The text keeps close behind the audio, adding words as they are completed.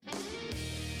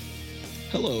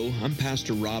Hello, I'm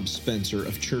Pastor Rob Spencer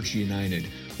of Church United.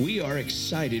 We are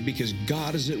excited because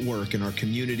God is at work in our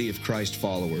community of Christ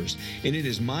followers, and it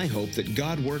is my hope that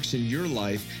God works in your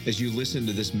life as you listen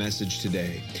to this message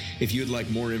today. If you'd like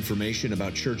more information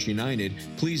about Church United,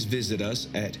 please visit us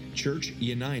at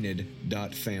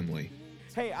churchunited.family.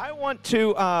 Hey, I want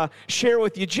to share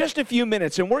with you just a few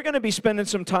minutes, and we're going to be spending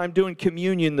some time doing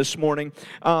communion this morning.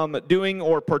 Doing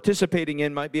or participating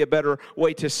in might be a better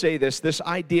way to say this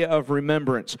idea of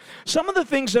remembrance. Some of the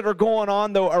things that are going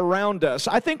on, though, around us,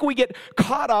 I think we get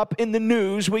caught up in the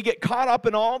news, we get caught up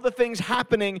in all the things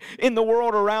happening in the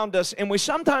world around us, and we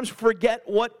sometimes forget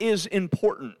what is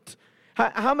important.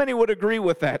 How many would agree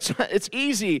with that? It's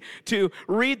easy to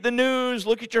read the news,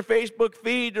 look at your Facebook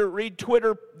feed, or read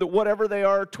Twitter, whatever they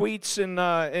are, tweets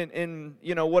and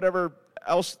you know, whatever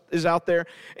else is out there.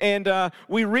 And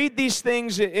we read these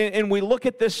things and we look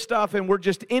at this stuff and we're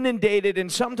just inundated,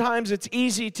 and sometimes it's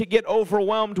easy to get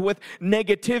overwhelmed with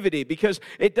negativity because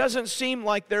it doesn't seem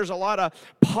like there's a lot of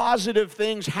positive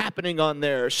things happening on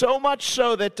there. So much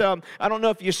so that, I don't know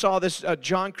if you saw this,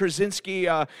 John Krasinski,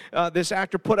 this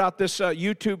actor put out this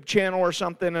YouTube channel or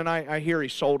something, and I hear he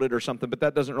sold it or something, but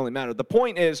that doesn't really matter. The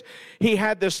point is, he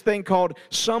had this thing called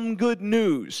Some Good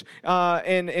News,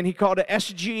 and he called it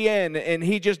SGN, and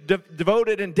he just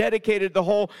devoted and dedicated the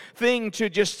whole thing to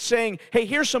just saying, hey,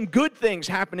 here's some good things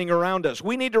happening around us.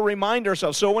 We need to remind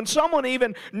ourselves. So when someone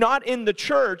even not in the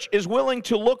church is willing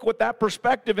to look with that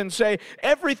perspective and say,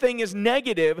 everything is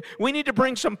negative, we need to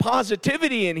bring some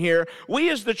positivity in here. We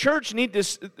as the church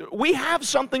we have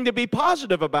something to be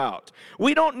positive about.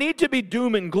 We don't need to be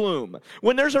doom and gloom.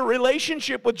 When there's a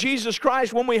relationship with Jesus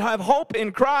Christ, when we have hope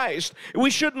in Christ, we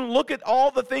shouldn't look at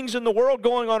all the things in the world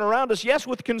going on around us. Yes,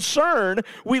 with concern,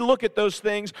 we look at those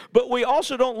things, but we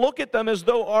also don't look at them as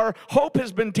though our hope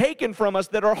has been taken from us,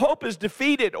 that our hope is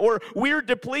defeated or we're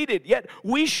depleted. Yet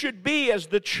we should be, as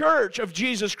the church of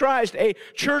Jesus Christ, a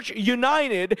church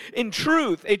united in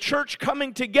truth, a church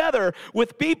coming together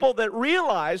with people that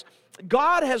realize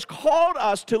God has called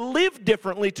us to live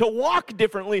differently, to walk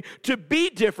differently, to be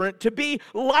different, to be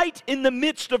light in the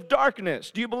midst of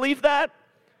darkness. Do you believe that?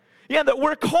 Yeah, that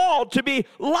we're called to be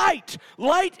light.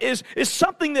 Light is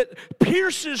something that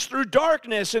pierces through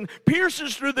darkness and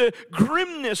pierces through the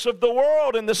grimness of the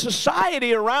world and the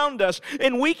society around us.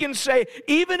 And we can say,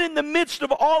 even in the midst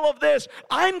of all of this,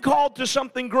 I'm called to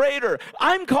something greater.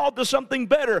 I'm called to something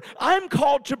better. I'm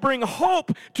called to bring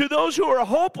hope to those who are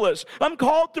hopeless. I'm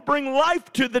called to bring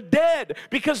life to the dead,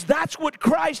 because that's what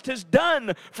Christ has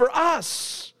done for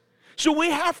us. So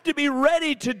we have to be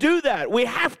ready to do that. We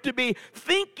have to be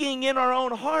thinking in our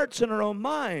own hearts and our own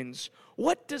minds,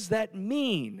 what does that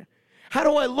mean? How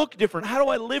do I look different? How do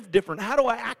I live different? How do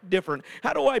I act different?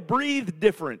 How do I breathe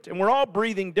different? And we're all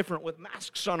breathing different with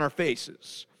masks on our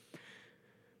faces.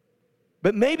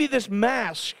 But maybe this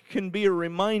mask can be a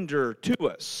reminder to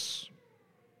us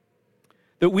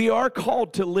that we are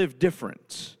called to live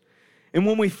different. And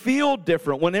when we feel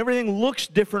different, when everything looks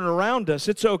different around us,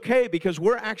 it's okay, because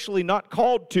we're actually not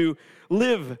called to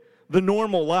live the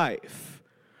normal life.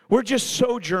 We're just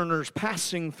sojourners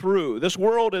passing through. This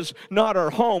world is not our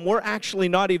home. We're actually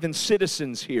not even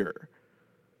citizens here.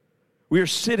 We are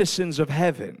citizens of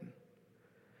heaven.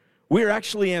 We are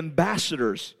actually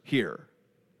ambassadors here.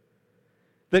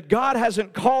 That God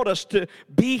hasn't called us to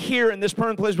be here in this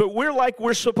permanent place, but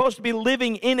we're supposed to be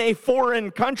living in a foreign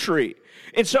country.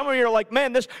 And some of you are like,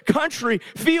 man, this country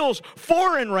feels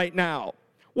foreign right now.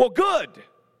 Well, good.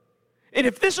 And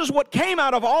if this is what came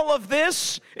out of all of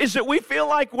this, is that we feel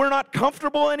like we're not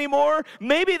comfortable anymore,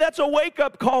 maybe that's a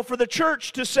wake-up call for the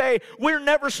church to say, we're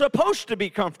never supposed to be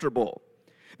comfortable.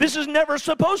 This is never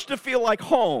supposed to feel like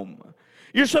home.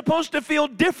 You're supposed to feel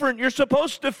different. You're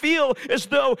supposed to feel as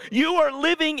though you are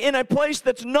living in a place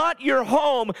that's not your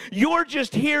home. You're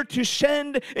just here to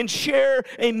send and share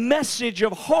a message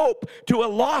of hope to a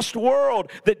lost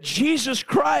world, that Jesus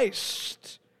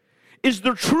Christ is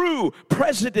the true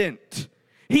president.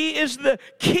 He is the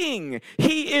king.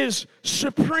 He is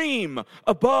supreme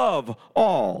above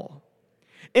all.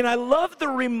 And I love the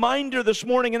reminder this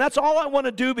morning, and that's all I want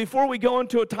to do before we go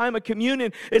into a time of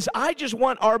communion, is I just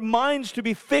want our minds to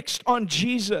be fixed on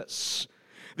Jesus,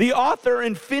 the author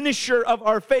and finisher of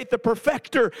our faith, the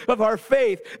perfecter of our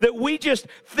faith, that we just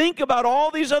think about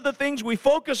all these other things. We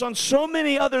focus on so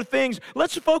many other things.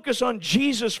 Let's focus on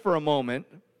Jesus for a moment.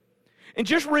 And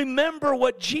just remember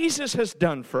what Jesus has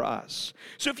done for us.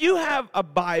 So if you have a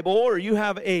Bible, or you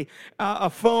have a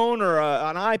phone, or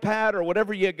an iPad, or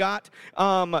whatever you got,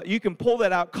 you can pull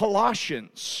that out,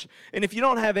 Colossians. And if you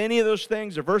don't have any of those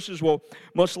things, the verses will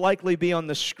most likely be on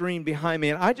the screen behind me.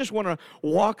 And I just want to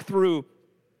walk through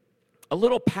a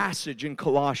little passage in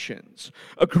Colossians,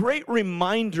 a great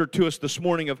reminder to us this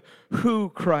morning of who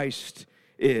Christ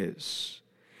is.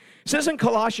 It says in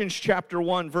Colossians chapter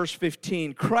 1, verse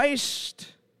 15,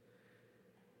 Christ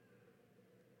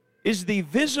is the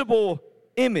visible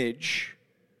image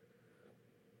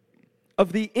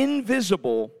of the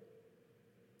invisible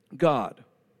God.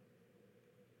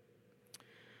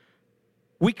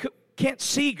 We can't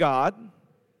see God,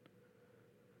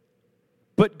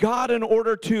 but God, in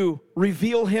order to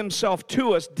reveal himself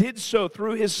to us, did so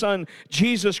through his Son,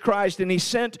 Jesus Christ. And he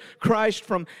sent Christ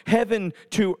from heaven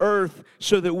to earth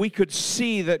so that we could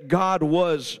see that God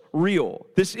was real.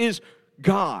 This is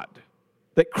God.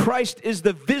 That Christ is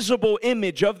the visible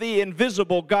image of the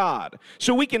invisible God.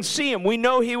 So we can see him. We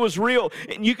know he was real.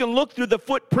 And you can look through the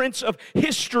footprints of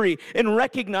history and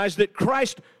recognize that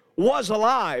Christ was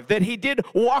alive, that he did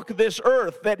walk this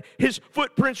earth, that his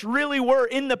footprints really were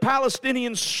in the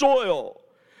Palestinian soil,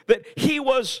 that he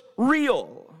was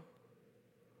real.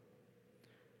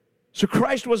 So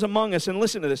Christ was among us, and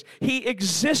listen to this. He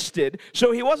existed,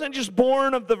 so he wasn't just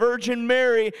born of the Virgin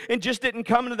Mary and just didn't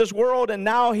come into this world and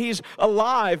now he's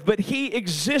alive, but he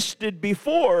existed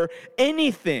before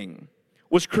anything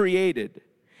was created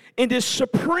and is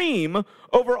supreme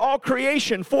over all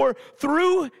creation. For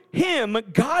through him,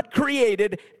 God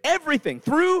created everything.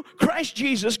 Through Christ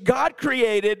Jesus, God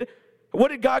created, what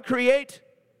did God create?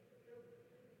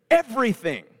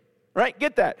 Everything. Right?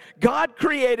 Get that. God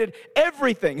created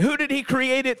everything. Who did he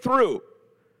create it through?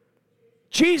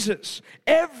 Jesus.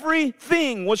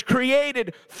 Everything was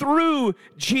created through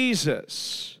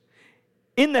Jesus.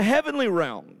 In the heavenly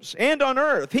realms and on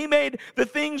earth, he made the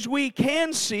things we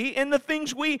can see and the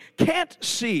things we can't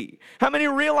see. How many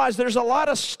realize there's a lot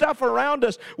of stuff around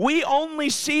us? We only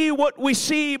see what we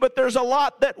see, but there's a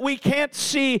lot that we can't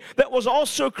see that was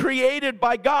also created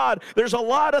by God. There's a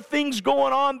lot of things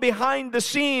going on behind the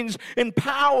scenes and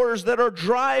powers that are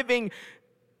driving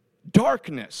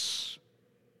darkness.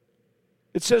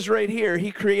 It says right here, he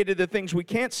created the things we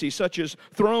can't see, such as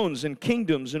thrones and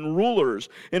kingdoms and rulers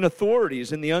and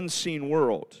authorities in the unseen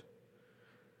world.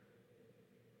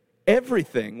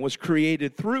 Everything was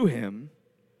created through him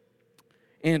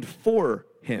and for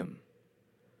him.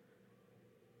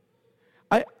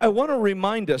 I want to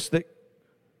remind us that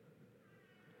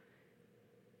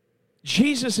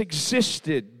Jesus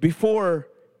existed before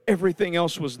everything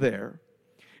else was there.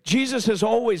 Jesus has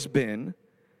always been.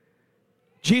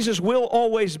 Jesus will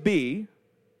always be.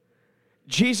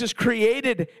 Jesus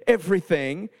created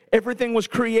everything. Everything was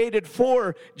created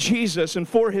for Jesus and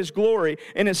for his glory.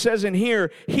 And it says in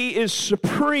here, he is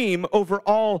supreme over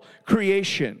all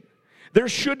creation. There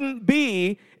shouldn't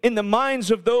be, in the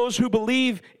minds of those who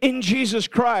believe in Jesus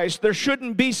Christ, there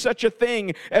shouldn't be such a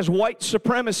thing as white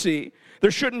supremacy.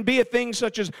 There shouldn't be a thing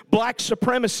such as black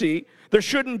supremacy. There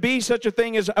shouldn't be such a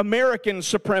thing as American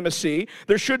supremacy.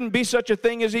 There shouldn't be such a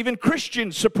thing as even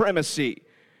Christian supremacy.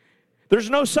 There's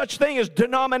no such thing as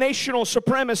denominational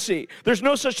supremacy. There's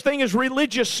no such thing as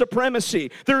religious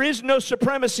supremacy. There is no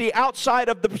supremacy outside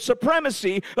of the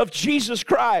supremacy of Jesus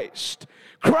Christ.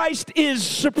 Christ is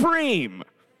supreme.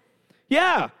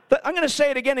 Yeah, I'm going to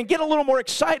say it again and get a little more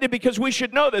excited because we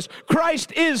should know this.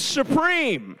 Christ is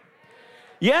supreme.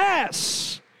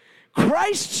 Yes.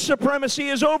 Christ's supremacy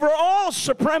is over all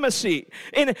supremacy.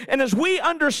 And as we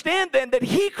understand then that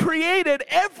he created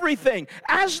everything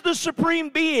as the supreme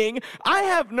being, I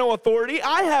have no authority,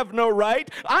 I have no right,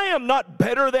 I am not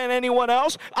better than anyone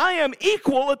else, I am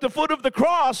equal at the foot of the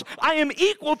cross, I am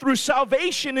equal through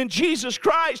salvation in Jesus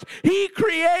Christ. He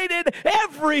created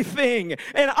everything,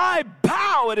 and I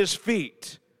bow at his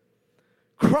feet.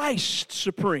 Christ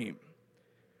supreme.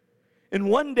 And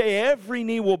one day every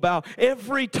knee will bow,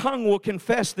 every tongue will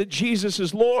confess that Jesus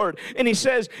is Lord. And he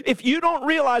says, if you don't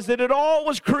realize that it all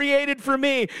was created for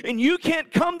me, and you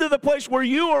can't come to the place where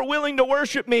you are willing to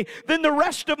worship me, then the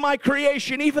rest of my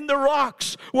creation, even the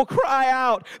rocks, will cry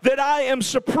out that I am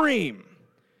supreme.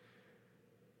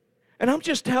 And I'm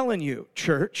just telling you,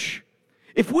 church,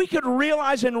 if we could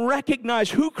realize and recognize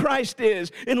who Christ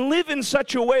is and live in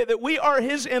such a way that we are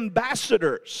his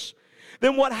ambassadors,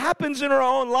 then what happens in our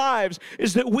own lives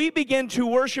is that we begin to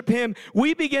worship him,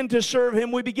 we begin to serve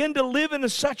him, we begin to live in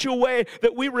such a way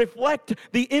that we reflect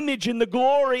the image and the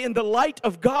glory and the light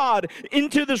of God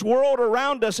into this world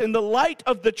around us, and the light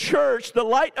of the church, the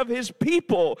light of his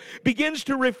people, begins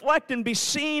to reflect and be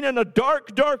seen in a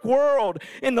dark, dark world,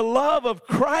 and the love of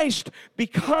Christ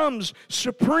becomes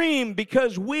supreme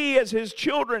because we as his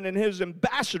children and his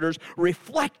ambassadors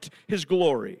reflect his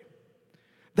glory.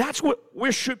 That's what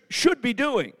we should be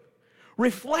doing,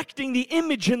 reflecting the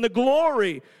image and the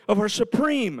glory of our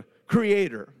supreme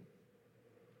Creator.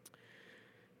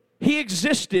 He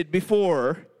existed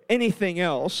before anything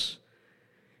else.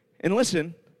 And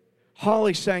listen,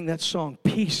 Holly sang that song,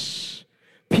 Peace.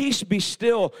 Peace be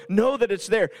still. Know that it's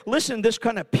there. Listen, this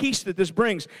kind of peace that this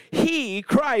brings. He,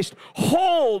 Christ,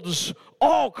 holds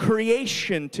all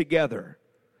creation together.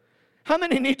 How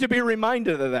many need to be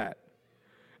reminded of that?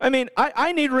 I mean,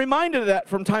 I need reminded of that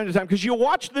from time to time, because you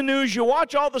watch the news, you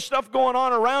watch all the stuff going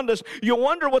on around us, you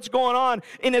wonder what's going on,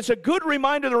 and it's a good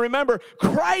reminder to remember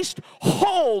Christ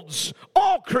holds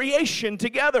all creation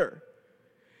together.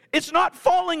 It's not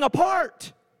falling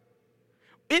apart.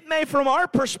 It may, from our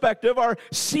perspective, our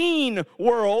seen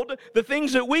world, the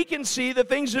things that we can see, the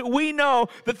things that we know,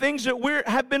 the things that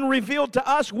have been revealed to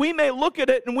us, we may look at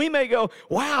it and we may go,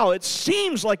 wow, it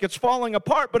seems like it's falling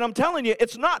apart. But I'm telling you,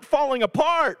 it's not falling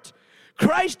apart.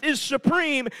 Christ is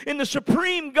supreme, and the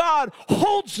supreme God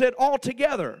holds it all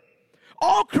together.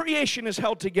 All creation is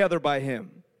held together by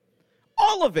Him.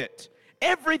 All of it.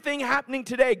 Everything happening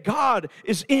today, God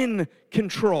is in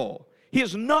control. He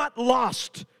has not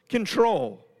lost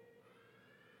control.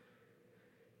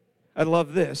 I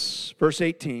love this, verse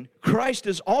 18. Christ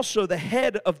is also the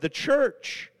head of the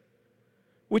church,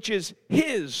 which is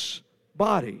His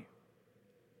body.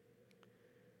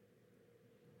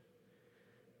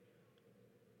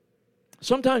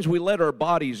 Sometimes we let our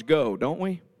bodies go, don't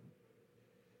we?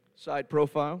 Side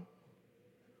profile.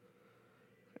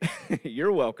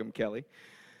 You're welcome, Kelly.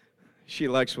 She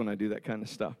likes when I do that kind of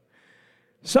stuff.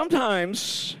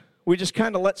 Sometimes we just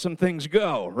kind of let some things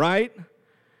go, right?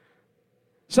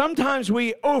 Sometimes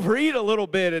we overeat a little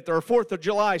bit at our 4th of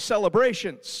July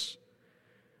celebrations.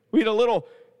 We eat a little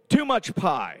too much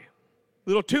pie, a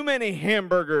little too many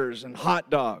hamburgers and hot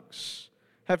dogs,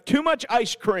 have too much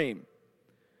ice cream.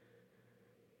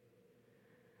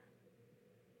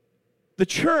 The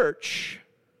church,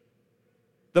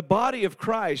 the body of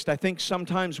Christ, I think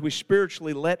sometimes we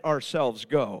spiritually let ourselves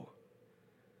go.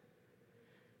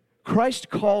 Christ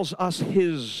calls us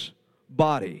His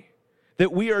body,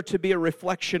 that we are to be a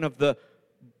reflection of the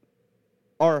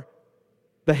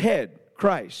head,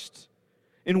 Christ.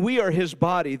 And we are His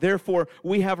body. Therefore,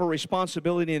 we have a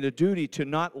responsibility and a duty to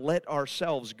not let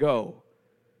ourselves go.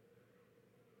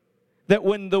 That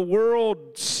when the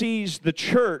world sees the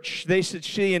church, they should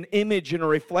see an image and a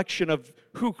reflection of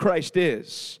who Christ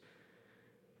is.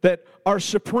 That our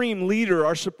supreme leader,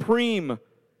 our supreme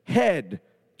head,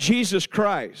 Jesus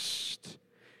Christ,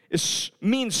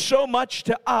 means so much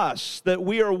to us that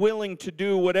we are willing to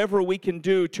do whatever we can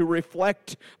do to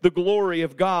reflect the glory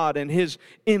of God and His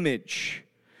image.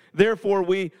 Therefore,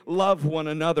 we love one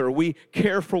another. We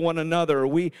care for one another.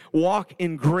 We walk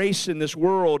in grace in this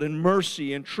world, in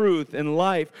mercy and truth and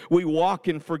life. We walk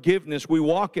in forgiveness. We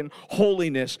walk in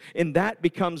holiness. And that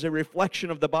becomes a reflection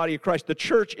of the body of Christ. The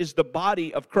church is the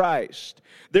body of Christ.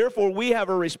 Therefore, we have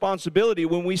a responsibility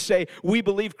when we say we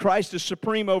believe Christ is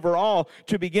supreme over all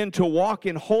to begin to walk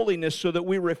in holiness so that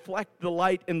we reflect the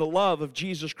light and the love of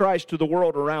Jesus Christ to the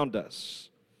world around us.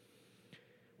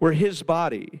 We're His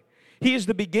body. He is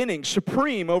the beginning,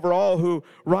 supreme over all who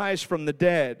rise from the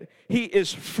dead. He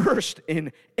is first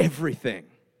in everything.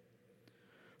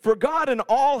 For God in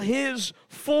all His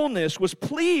fullness was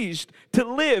pleased to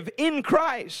live in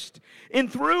Christ.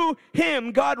 And through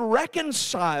Him, God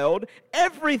reconciled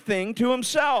everything to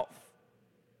Himself.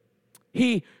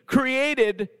 He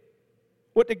created,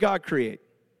 what did God create?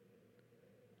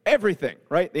 Everything,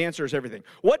 right? The answer is everything.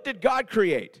 What did God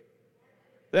create?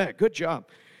 Yeah, good job.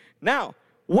 Now,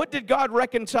 what did God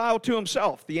reconcile to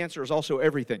Himself? The answer is also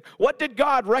everything. What did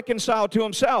God reconcile to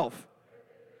Himself?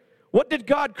 What did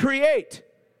God create?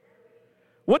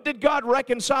 What did God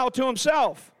reconcile to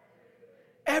Himself?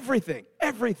 Everything,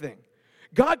 everything.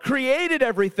 God created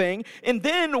everything, and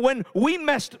then when we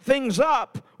messed things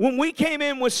up, when we came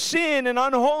in with sin and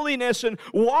unholiness and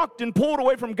walked and pulled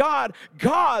away from God,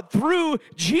 God, through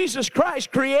Jesus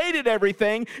Christ, created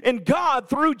everything, and God,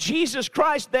 through Jesus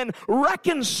Christ, then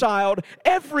reconciled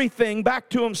everything back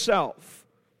to Himself.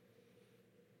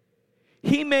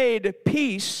 He made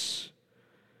peace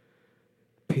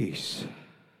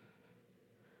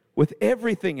with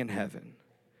everything in heaven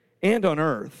and on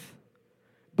earth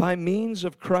by means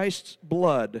of Christ's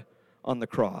blood on the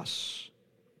cross.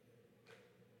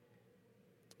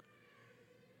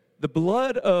 The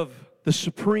blood of the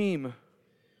supreme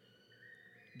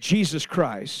Jesus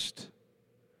Christ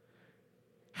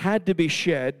had to be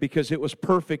shed because it was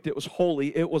perfect, it was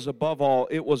holy, it was above all,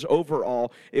 it was over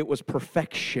all, it was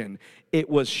perfection. It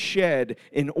was shed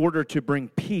in order to bring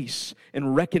peace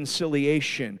and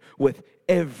reconciliation with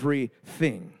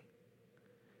everything.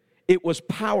 It was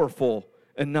powerful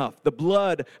enough. The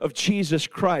blood of Jesus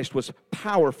Christ was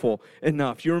powerful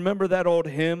enough. You remember that old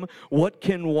hymn, "What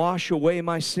can wash away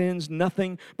my sins?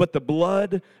 Nothing but the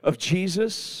blood of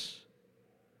Jesus."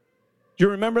 Do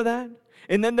you remember that?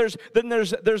 And then there's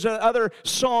another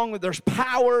song, there's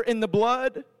power in the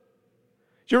blood.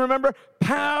 Do you remember?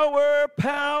 Power,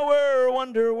 power,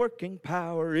 wonder-working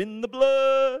power in the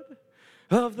blood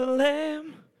of the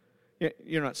Lamb.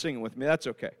 You're not singing with me. That's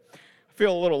okay. I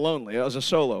feel a little lonely as a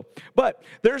solo. But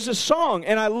there's a song,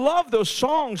 and I love those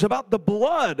songs about the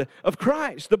blood of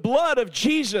Christ, the blood of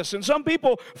Jesus. And some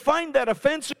people find that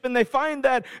offensive, and they find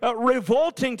that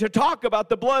revolting to talk about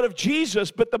the blood of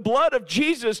Jesus. But the blood of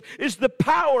Jesus is the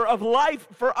power of life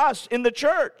for us in the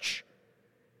church.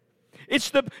 It's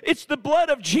the blood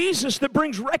of Jesus that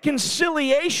brings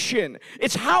reconciliation.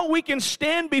 It's how we can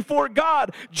stand before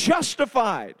God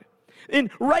justified, in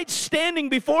right standing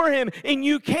before Him. And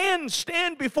you can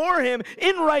stand before Him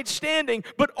in right standing,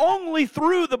 but only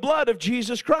through the blood of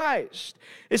Jesus Christ.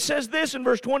 It says this in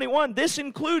verse 21, "This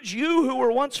includes you who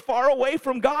were once far away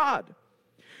from God.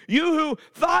 You who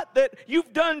thought that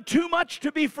you've done too much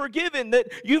to be forgiven,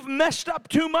 that you've messed up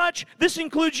too much. This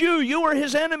includes you. You were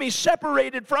His enemies,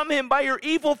 separated from Him by your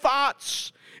evil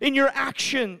thoughts and your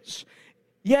actions.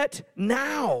 Yet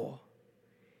now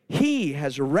He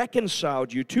has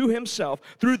reconciled you to Himself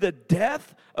through the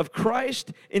death of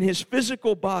Christ in His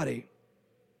physical body.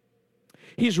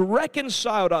 He's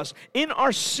reconciled us in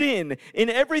our sin, in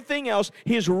everything else.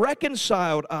 He has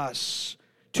reconciled us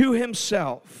to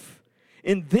Himself.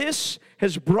 And this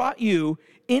has brought you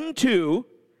into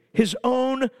His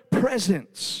own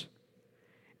presence.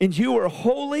 And you are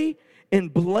holy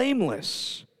and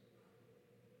blameless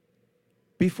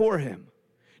before Him."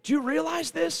 Do you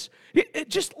realize this?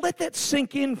 Just let that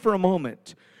sink in for a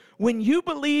moment. When you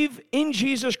believe in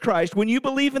Jesus Christ, when you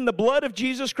believe in the blood of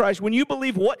Jesus Christ, when you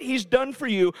believe what He's done for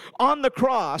you on the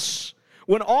cross,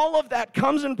 when all of that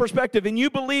comes in perspective and you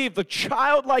believe the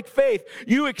childlike faith,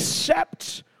 you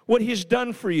accept what He's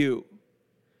done for you.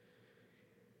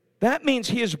 That means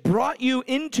He has brought you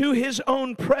into His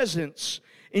own presence,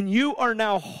 and you are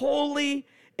now holy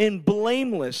and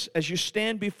blameless as you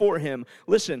stand before Him.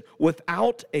 Listen,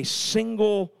 without a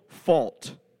single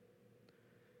fault.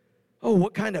 Oh,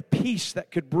 what kind of peace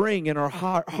that could bring in our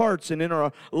hearts and in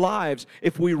our lives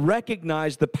if we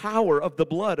recognize the power of the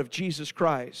blood of Jesus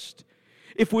Christ.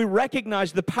 If we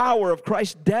recognize the power of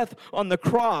Christ's death on the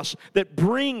cross that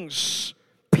brings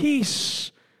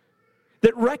peace,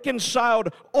 that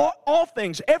reconciled all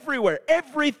things, everywhere,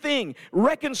 everything,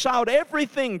 reconciled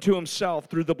everything to Himself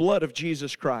through the blood of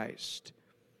Jesus Christ.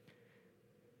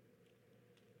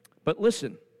 But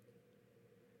listen,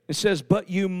 it says,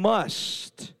 "But you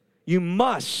must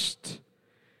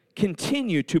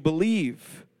continue to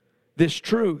believe this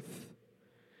truth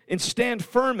and stand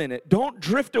firm in it. Don't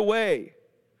drift away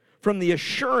from the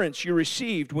assurance you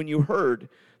received when you heard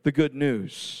the good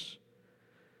news."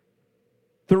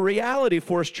 The reality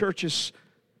for us, church, is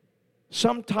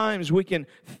sometimes we can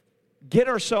get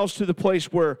ourselves to the place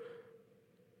where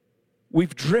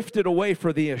we've drifted away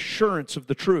from the assurance of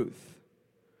the truth,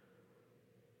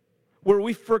 where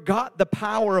we forgot the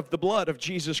power of the blood of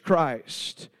Jesus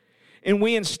Christ. And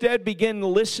we instead begin to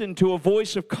listen to a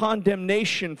voice of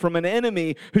condemnation from an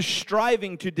enemy who's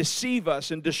striving to deceive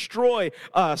us and destroy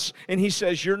us. And he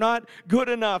says, "You're not good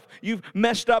enough. You've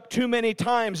messed up too many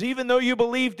times. Even though you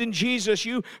believed in Jesus,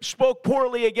 you spoke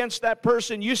poorly against that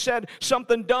person. You said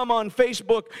something dumb on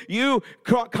Facebook. You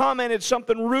commented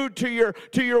something rude to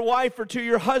your wife or to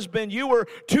your husband. You were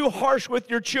too harsh with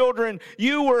your children.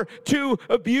 You were too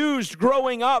abused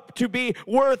growing up to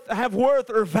have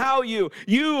worth or value.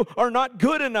 You are not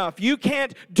good enough. You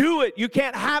can't do it. You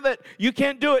can't have it. You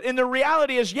can't do it." And the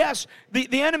reality is, yes,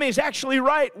 the enemy is actually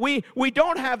right. We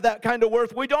don't have that kind of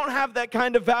worth. We don't have that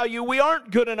kind of value. We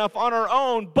aren't good enough on our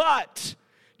own. But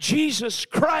Jesus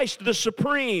Christ, the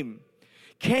Supreme,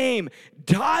 came,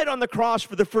 died on the cross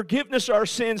for the forgiveness of our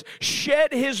sins,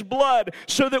 shed His blood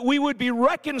so that we would be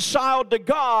reconciled to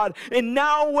God. And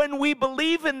now when we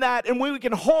believe in that and we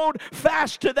can hold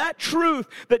fast to that truth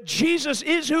that Jesus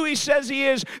is who He says He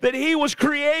is, that He was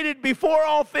created before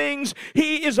all things,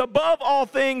 He is above all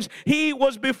things, He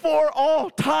was before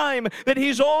all time, that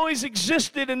He's always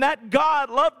existed, and that God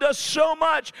loved us so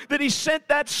much that He sent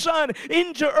that Son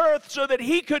into earth so that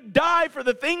He could die for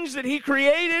the things that He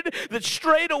created, that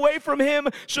strayed away from Him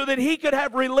so that He could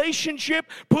have relationship,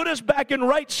 put us back in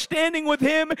right standing with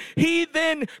Him. He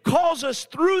then calls us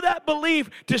through that belief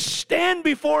to stand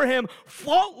before Him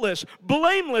faultless,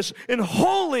 blameless, and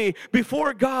holy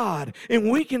before God.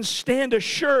 And we can stand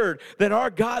assured that our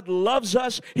God loves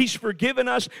us, He's forgiven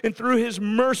us, and through His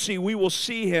mercy we will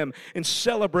see Him and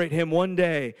celebrate Him one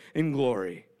day in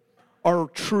glory. Our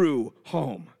true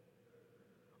home.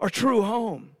 Our true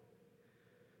home.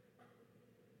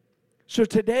 So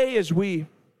today, as we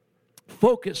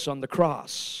focus on the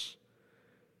cross,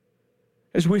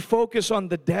 as we focus on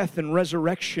the death and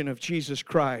resurrection of Jesus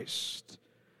Christ,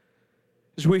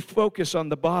 as we focus on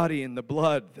the body and the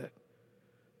blood, that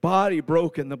body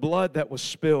broken, the blood that was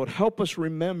spilled, help us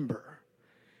remember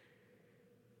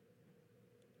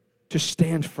to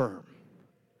stand firm,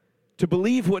 to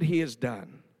believe what He has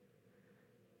done,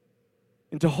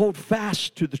 and to hold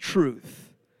fast to the truth.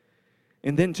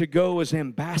 And then to go as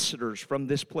ambassadors from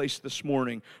this place this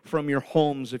morning, from your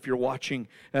homes if you're watching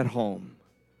at home,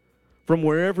 from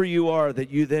wherever you are, that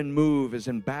you then move as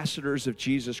ambassadors of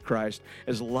Jesus Christ,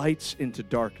 as lights into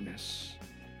darkness,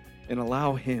 and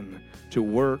allow Him to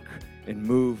work and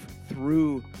move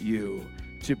through you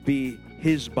to be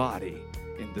His body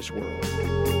in this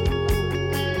world.